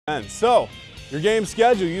And so, your game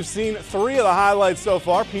schedule, you've seen 3 of the highlights so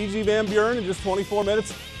far. PG Van Buren in just 24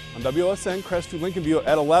 minutes on WOSN, Crest 2 Lincoln View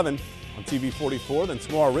at 11 on TV 44. Then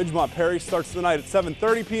tomorrow, Ridgemont Perry starts the night at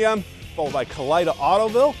 7:30 p.m., followed by Kalida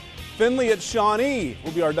Ottoville. Findlay at Shawnee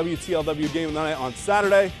will be our WTLW game of the night on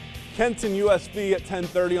Saturday. Kenton USB at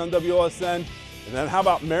 10:30 on WOSN. And then how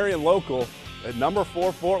about Marion Local at number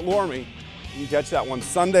 4 Fort Loramie? You can catch that one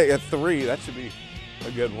Sunday at 3. That should be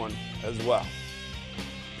a good one as well.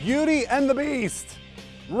 Beauty and the Beast,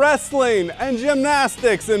 wrestling and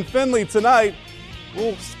gymnastics in Findlay tonight.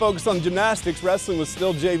 We'll focus on gymnastics. Wrestling was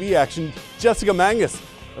still JV action. Jessica Mangus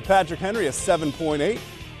of Patrick Henry is 7.8.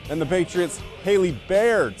 And the Patriots' Haley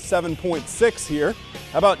Baird, 7.6 here.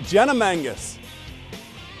 How about Jenna Mangus?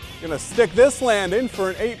 Gonna stick this landing for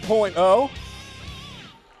an 8.0.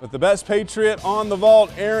 With the best Patriot on the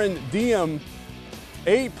vault, Aaron Diem,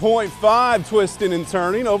 8.5, twisting and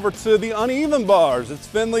turning. Over to the uneven bars. It's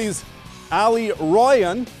Findlay's Ali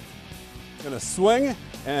Royan. Gonna swing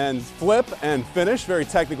and flip and finish, very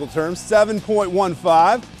technical terms,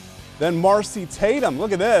 7.15. Then Marcy Tatum,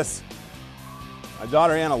 look at this. My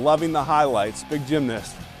daughter Anna loving the highlights, big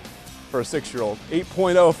gymnast for a 6-year-old.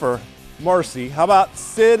 8.0 for Marcy. How about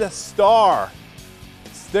Sid Starr?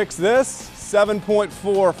 Sticks this,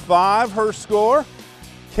 7.45, her score.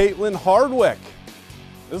 Caitlin Hardwick.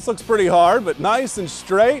 This looks pretty hard, but nice and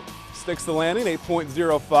straight. Sticks the landing,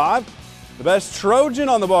 8.05. The best Trojan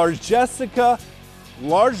on the bars, Jessica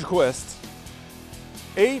Largequist.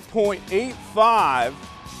 8.85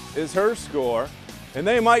 is her score. And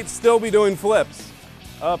they might still be doing flips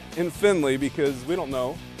up in Findlay because we don't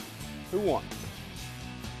know who won.